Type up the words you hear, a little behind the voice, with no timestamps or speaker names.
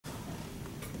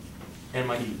and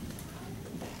my E.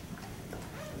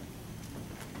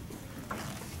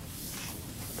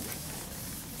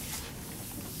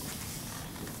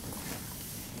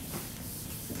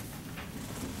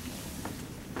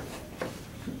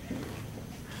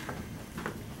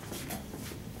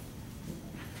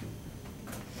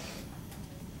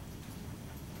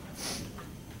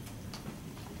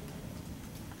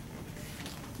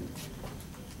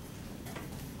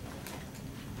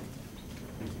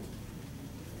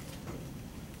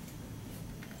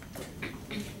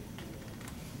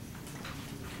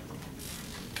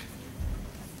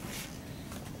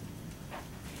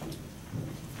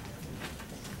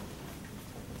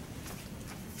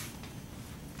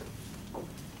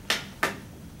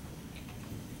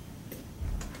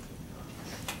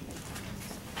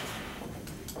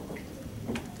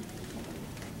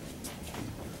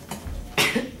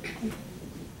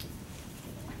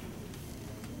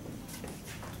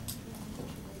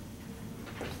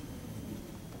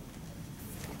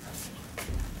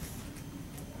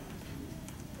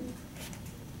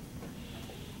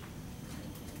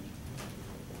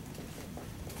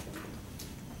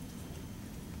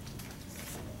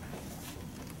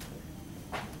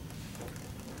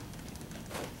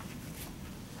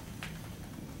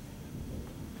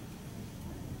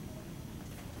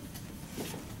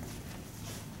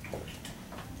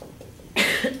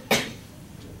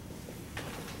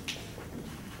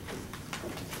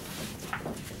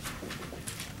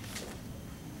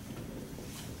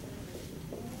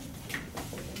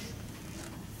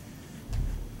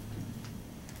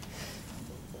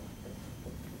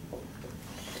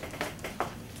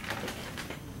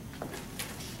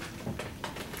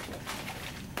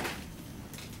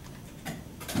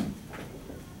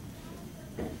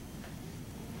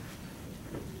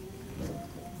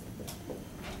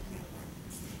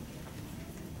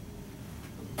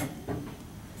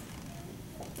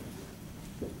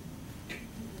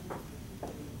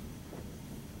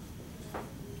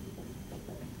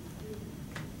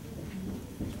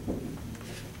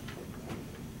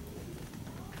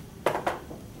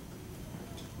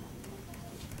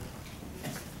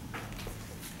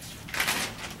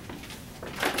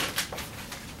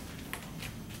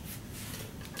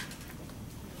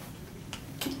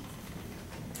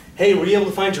 Hey, were you able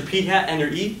to find your p hat and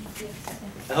your e?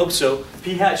 I hope so.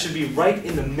 P hat should be right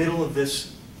in the middle of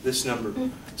this number.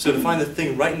 So to find the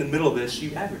thing right in the middle of this,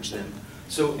 you average them.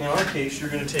 So in our case, you're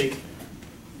going to take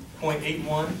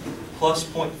 0.81 plus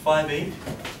 0.58.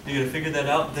 You're going to figure that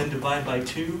out, then divide by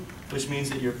 2, which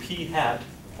means that your p hat,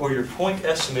 or your point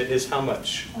estimate, is how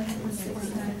much?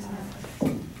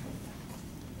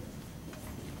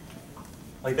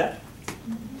 Like that?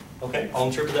 Okay, I'll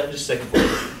interpret that in just a second for you.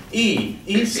 E.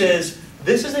 E says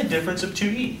this is a difference of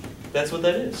 2e. That's what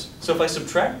that is. So if I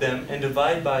subtract them and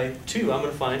divide by 2, I'm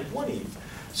going to find 1e.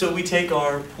 So we take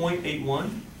our 0.81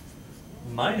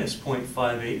 minus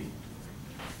 0.58,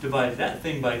 divide that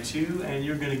thing by 2, and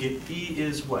you're going to get E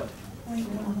is what?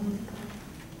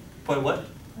 Point what?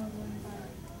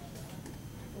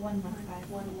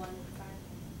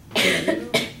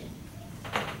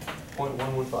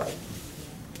 0.115.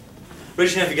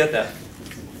 Raise your hand if you got that.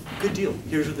 Good deal.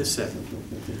 Here's what this says.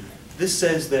 This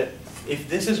says that if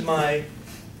this is my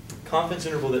confidence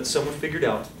interval that someone figured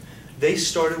out, they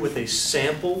started with a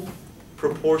sample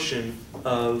proportion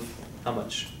of how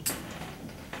much?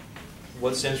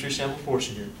 What stands for your sample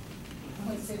proportion here?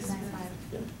 0.695.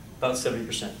 Yeah, about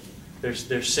 70%.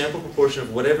 Their sample proportion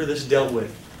of whatever this dealt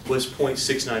with was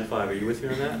 0.695. Are you with me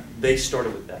on that? They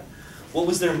started with that. What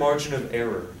was their margin of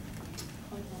error?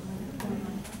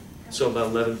 So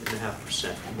about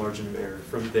 11.5% margin of error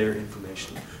from their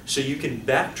information. So you can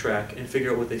backtrack and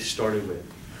figure out what they started with.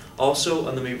 Also,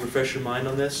 let me refresh your mind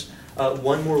on this.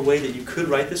 One more way that you could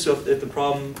write this, so if the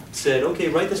problem said, okay,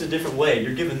 write this a different way,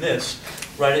 you're given this,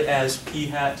 write it as p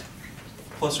hat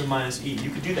plus or minus e. You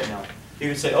could do that now. You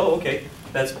could say, oh, okay,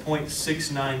 that's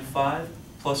 0.695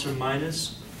 plus or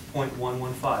minus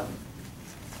 0.115.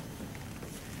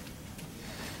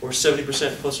 Or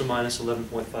 70% plus or minus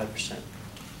 11.5%.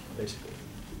 Basically.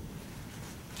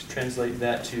 Just translate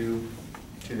that to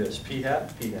this. P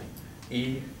hat,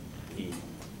 E, E.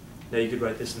 Now you could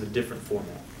write this in a different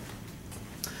format.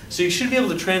 So you should be able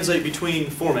to translate between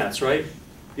formats, right?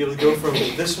 Be able to go from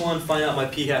this one, find out my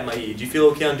P hat and my E. Do you feel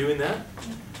okay on doing that?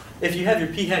 If you have your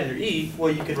P hat and your E, well,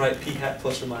 you can write P hat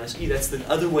plus or minus E. That's the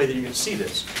other way that you're going to see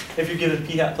this. If you're given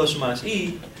P hat plus or minus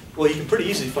E, well, you can pretty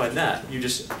easily find that. You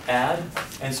just add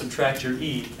and subtract your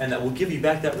E, and that will give you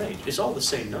back that range. It's all the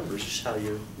same numbers, just how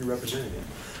you're representing it.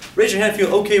 Raise your hand if you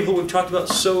feel okay with what we've talked about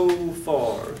so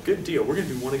far. Good deal. We're going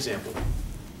to do one example.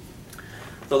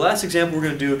 The last example we're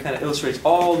going to do kind of illustrates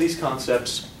all these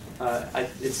concepts.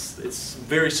 It's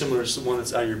very similar to the one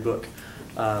that's out of your book.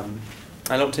 I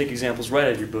don't take examples right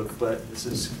out of your book, but this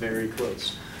is very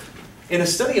close. In a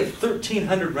study of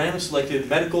 1,300 randomly selected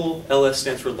medical, LS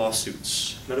stands for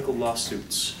lawsuits, medical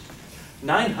lawsuits,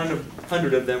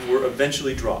 900 of them were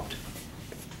eventually dropped.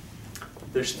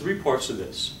 There's three parts to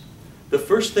this. The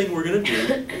first thing we're going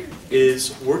to do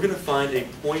is we're going to find a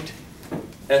point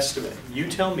estimate. You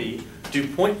tell me, do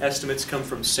point estimates come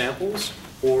from samples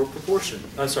or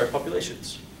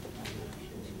populations?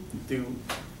 Do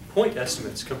point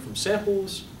estimates come from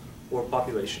samples or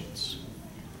populations?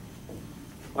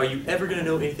 Are you ever going to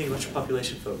know anything about your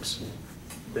population, folks?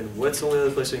 Then what's the only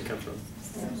other place they can come from?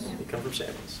 They come from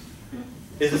samples.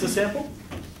 Is this a sample?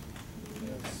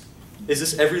 Is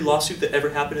this every lawsuit that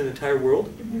ever happened in the entire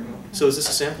world? So is this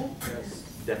a sample? Yes.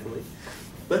 Definitely.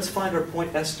 Let's find our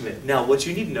point estimate. Now, what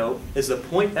you need to know is the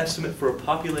point estimate for a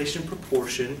population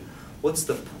proportion. What's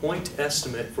the point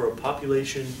estimate for a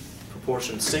population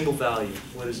proportion? Single value.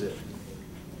 What is it?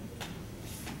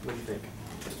 What do you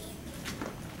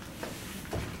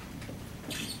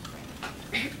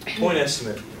think? Point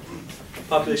estimate.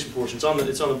 Population proportion.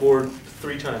 It's on the board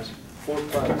 3 times. 4,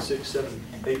 5, 6, 7,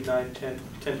 8, 9, 10.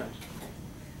 10 times.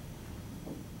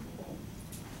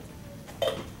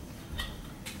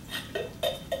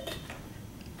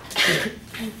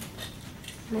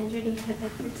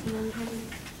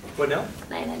 What now?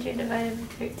 900 divided by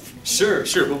 13. Sure,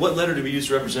 but what letter do we use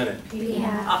to represent it?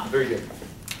 Yeah. Ah, very good.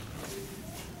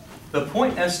 The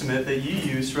point estimate that you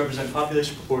use to represent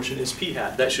population proportion is p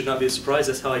hat. That should not be a surprise.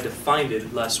 That's how I defined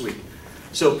it last week.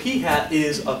 So p hat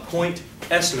is a point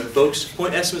estimate, folks.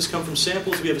 Point estimates come from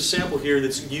samples. We have a sample here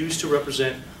that's used to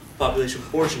represent population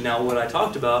proportion. Now, what I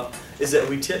talked about is that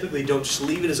we typically don't just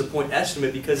leave it as a point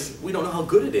estimate because we don't know how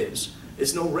good it is.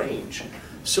 It's no range.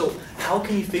 So how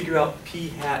can you figure out p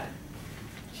hat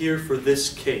here for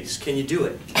this case? Can you do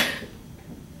it?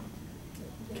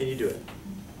 Can you do it?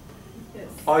 Yes.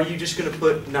 Are you just going to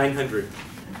put 900?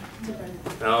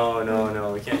 No,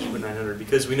 we can't just put 900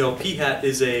 because we know p hat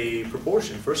is a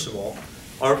proportion, first of all.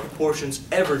 Are proportions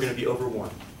ever going to be over 1?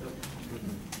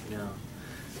 No.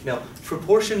 Now,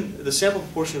 proportion, the sample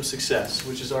proportion of success,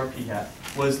 which is our p hat,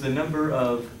 was the number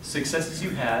of successes you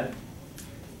had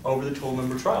over the total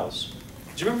number of trials.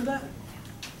 Do you remember that?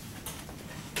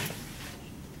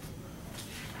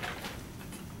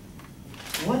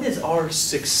 What is our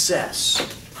success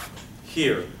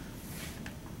here?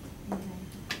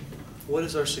 What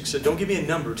is our success? Don't give me a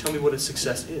number. Tell me what a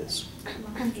success is.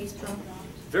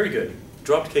 Very good.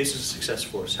 Dropped cases of success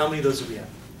for us. How many of those do we have?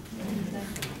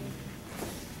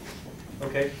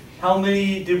 Okay. How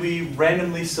many did we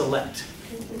randomly select?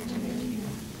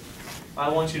 I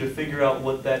want you to figure out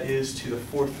what that is to the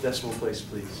 4th decimal place,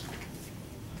 please.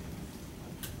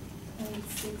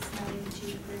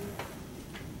 0.6923.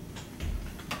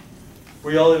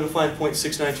 Were you all able to find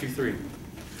 0.6923?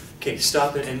 Okay,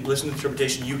 stop it and listen to the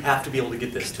interpretation. You have to be able to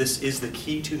get this. This is the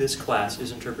key to this class,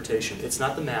 is interpretation. It's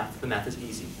not the math. The math is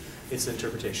easy. It's the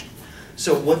interpretation.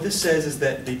 So what this says is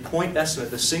that the point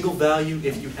estimate, the single value,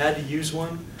 if you had to use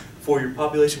one for your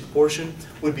population proportion,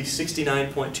 would be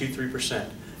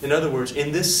 69.23%. In other words,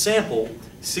 in this sample,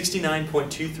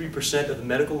 69.23% of the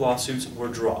medical lawsuits were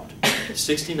dropped.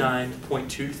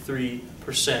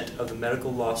 69.23% of the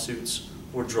medical lawsuits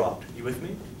were dropped. You with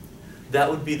me? That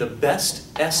would be the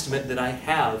best estimate that I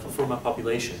have for my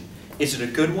population. Is it a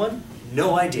good one?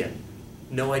 No idea.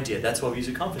 No idea. That's why we use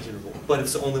a confidence interval. But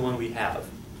it's the only one we have.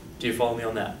 Do you follow me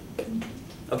on that?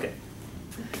 Okay.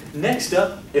 Next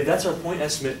up, if that's our point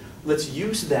estimate, let's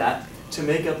use that to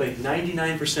make up a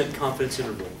 99% confidence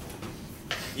interval.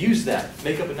 Use that.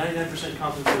 Make up a 99%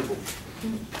 confidence interval.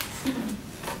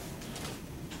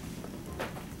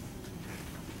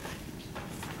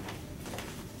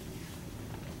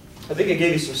 I think I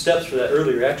gave you some steps for that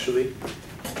earlier, actually.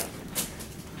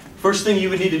 First thing you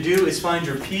would need to do is find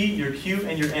your P, your Q,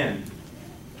 and your N.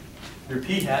 Your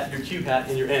P hat, your Q hat,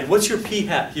 and your N. What's your P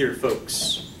hat here,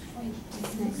 folks?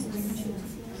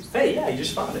 Hey, yeah, you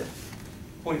just found it.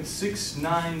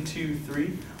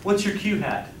 0.6923. What's your Q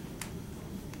hat?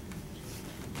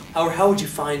 How would you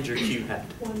find your Q hat?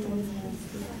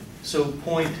 So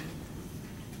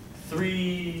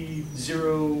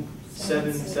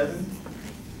 0.3077?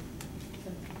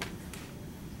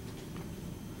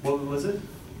 What was it?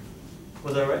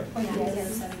 Was that right?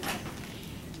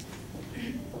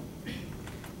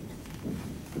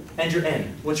 And your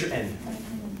N. What's your N?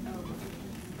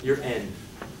 Your N.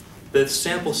 The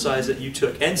sample size that you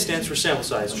took. N stands for sample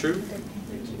size, true?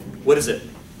 What is it?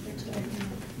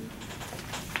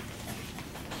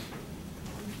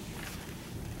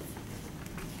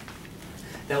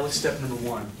 That was step number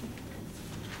 1.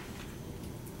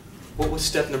 What was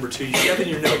step number 2? You have in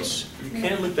your notes. You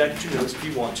can look back at your notes if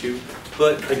you want to,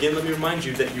 but again, let me remind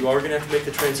you that you are going to have to make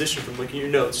the transition from looking at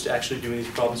your notes to actually doing these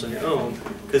problems on your own,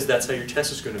 because that's how your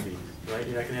test is going to be, right?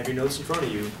 You're not going to have your notes in front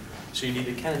of you, so you need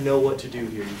to kind of know what to do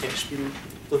here. You can't just be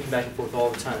looking back and forth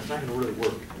all the time. It's not going to really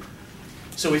work.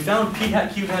 So we found p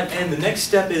hat, q hat, and the next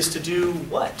step is to do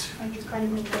what? I'm just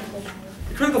finding the critical value.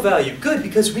 The critical value. Good,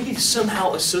 because we need to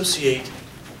somehow associate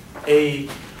a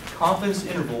confidence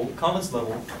interval, confidence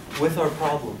level, with our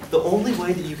problem. The only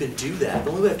way that you can do that,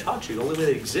 the only way I've taught you, the only way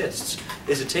that exists,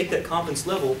 is to take that confidence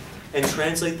level and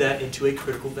translate that into a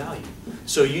critical value.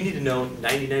 So you need to know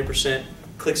 99%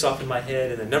 clicks off in my head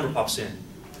and the number pops in.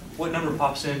 What number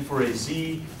pops in for a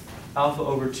z alpha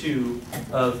over 2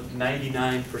 of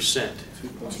 99%?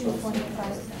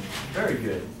 2.5. Very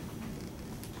good.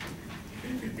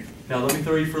 Now let me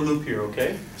throw you for a loop here,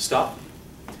 okay? Stop.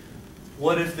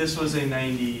 What if this was a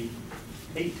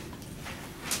 98?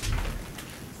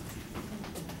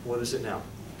 What is it now?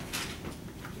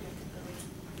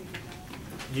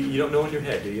 You don't know in your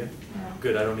head, do you? No.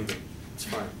 Good, I don't either. It's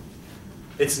fine.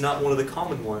 It's not one of the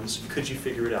common ones. Could you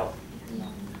figure it out? No.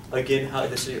 Again,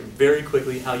 very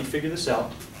quickly, how you figure this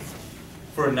out.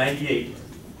 For a 98,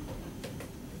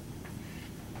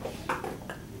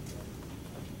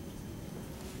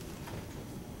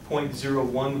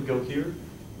 .01 would go here,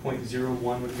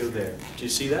 .01 would go there. Do you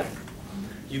see that?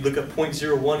 You look up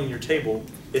 .01 in your table,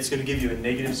 it's going to give you a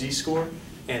negative z-score,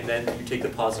 and then you take the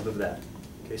positive of that.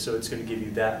 Okay, so it's going to give you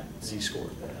that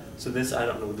z-score. So this, I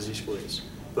don't know what the z-score is,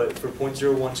 but for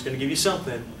 .01, it's going to give you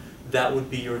something. That would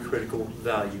be your critical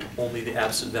value, only the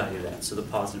absolute value of that, so the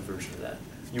positive version of that.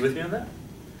 You with me on that?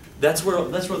 That's where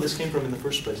this came from in the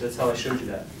first place. That's how I showed you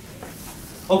that.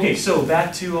 Okay, so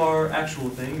back to our actual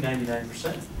thing,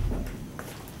 99%.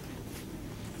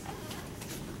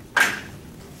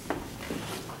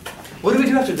 What do we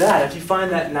do after that? After you find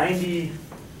that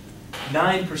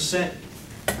 99%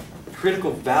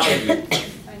 critical value?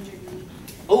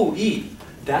 Oh, E.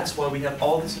 That's why we have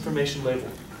all this information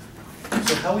labeled.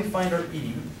 So how we find our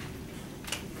E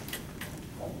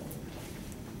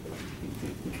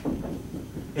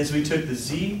is we took the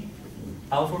z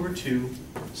alpha over 2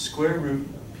 square root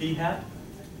p hat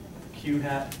q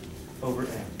hat over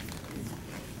n.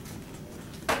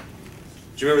 Do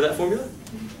you remember that formula?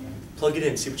 Plug it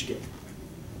in, see what you get.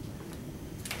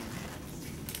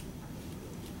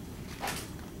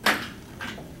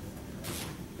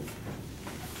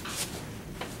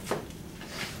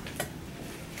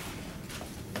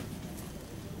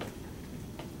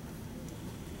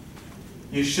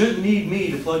 You shouldn't need me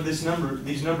to plug these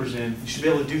numbers in. You should be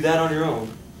able to do that on your own.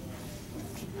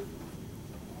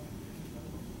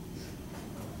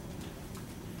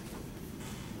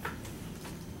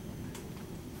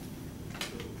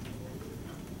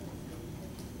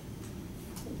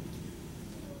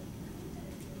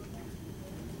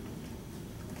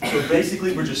 So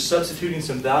basically, we're just substituting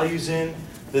some values in.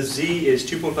 The z is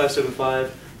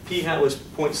 2.575. P hat was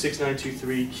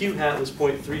 0.6923. Q hat was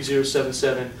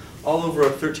 0.3077. All over our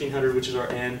 1300, which is our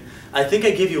n. I think I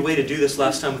gave you a way to do this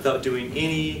last time without doing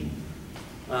any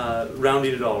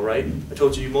rounding at all, right? I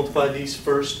told you multiply these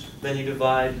first, then you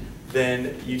divide,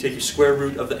 then you take your square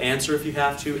root of the answer if you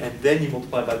have to, and then you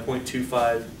multiply by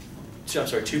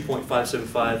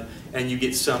 2.575, and you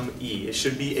get some e. It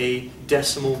should be a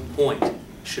decimal point. It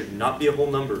should not be a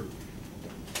whole number.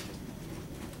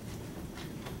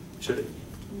 Should it?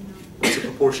 It's a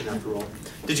proportion after all.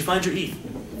 Did you find your e?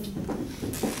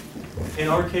 In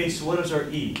our case, what is our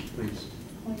e, please?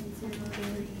 0.03296.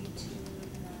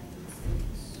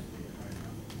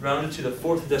 Round it to the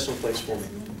 4th decimal place for me.